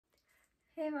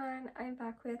Hey everyone, I'm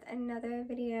back with another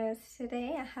video.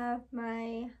 Today I have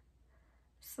my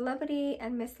celebrity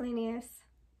and miscellaneous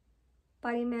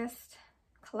body mist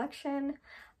collection.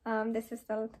 This is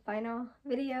the final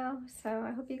video, so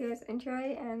I hope you guys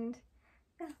enjoy, and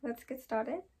yeah, let's get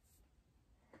started.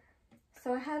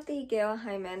 So I have the Gail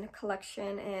Hyman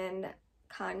collection in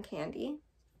Cotton Candy,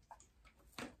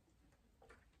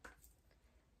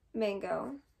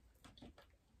 Mango,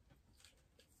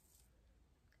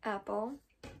 Apple,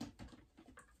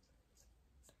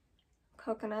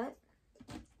 Coconut,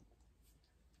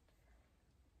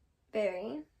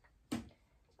 Berry.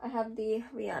 I have the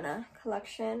Rihanna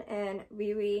collection and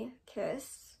Riri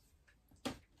Kiss,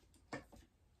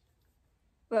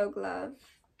 Rogue Love,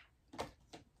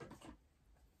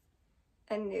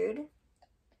 and Nude.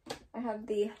 I have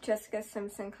the Jessica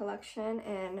Simpson collection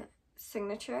and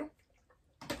Signature,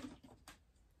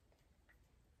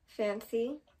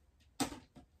 Fancy,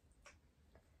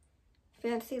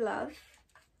 Fancy Love,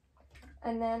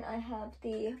 and then I have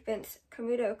the Vince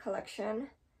Camuto collection,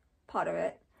 part of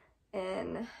it,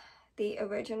 in the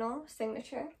original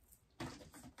Signature,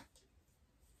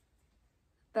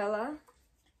 Bella,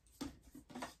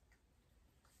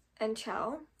 and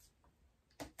Ciao.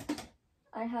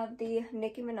 I have the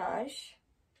Nicki Minaj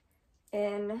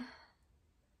in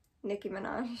Nicki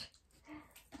Minaj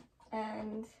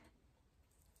and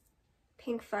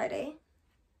Pink Friday.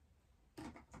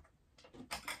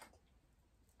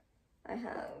 I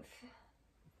have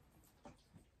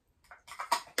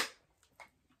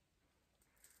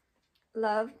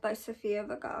Love by Sofia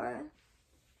Vergara,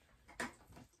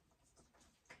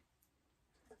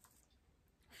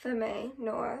 Femme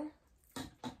Noir,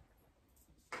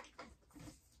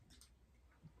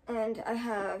 and I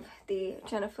have the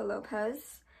Jennifer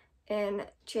Lopez in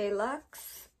J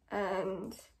Luxe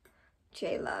and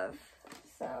J Love.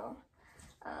 So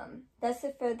that's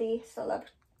it for the celeb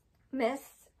mists.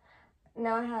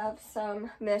 Now I have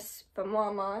some mists from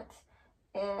Walmart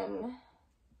in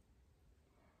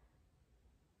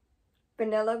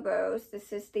Vanilla Rose.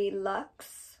 This is the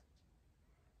Luxe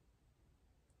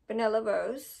Vanilla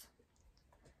Rose.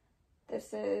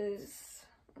 This is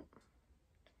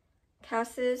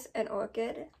Cassis and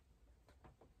Orchid.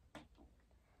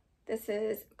 This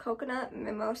is Coconut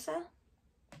Mimosa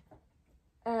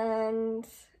and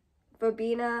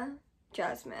Verbena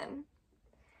Jasmine.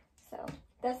 So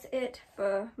that's it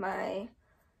for my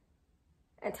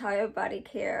entire body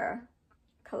care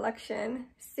collection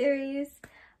series.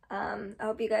 I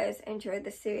hope you guys enjoyed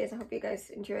this series. I hope you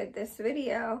guys enjoyed this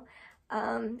video.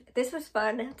 This was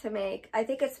fun to make. I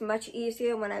think it's much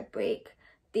easier when I break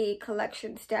the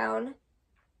collections down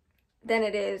than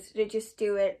it is to just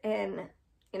do it in,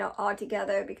 all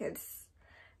together, because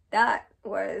that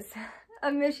was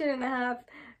a mission and a half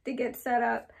to get set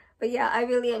up. But yeah, I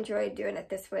really enjoyed doing it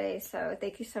this way, so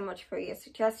thank you so much for your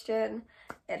suggestion.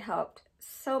 It helped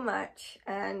so much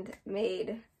and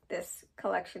made this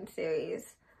collection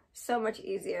series so much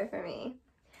easier for me.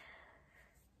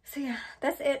 So yeah,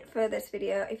 that's it for this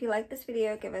video. If you like this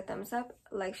video, give it a thumbs up,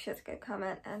 like, share,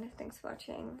 comment, and thanks for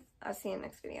watching. I'll see you in the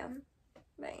next video.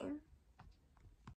 Bye.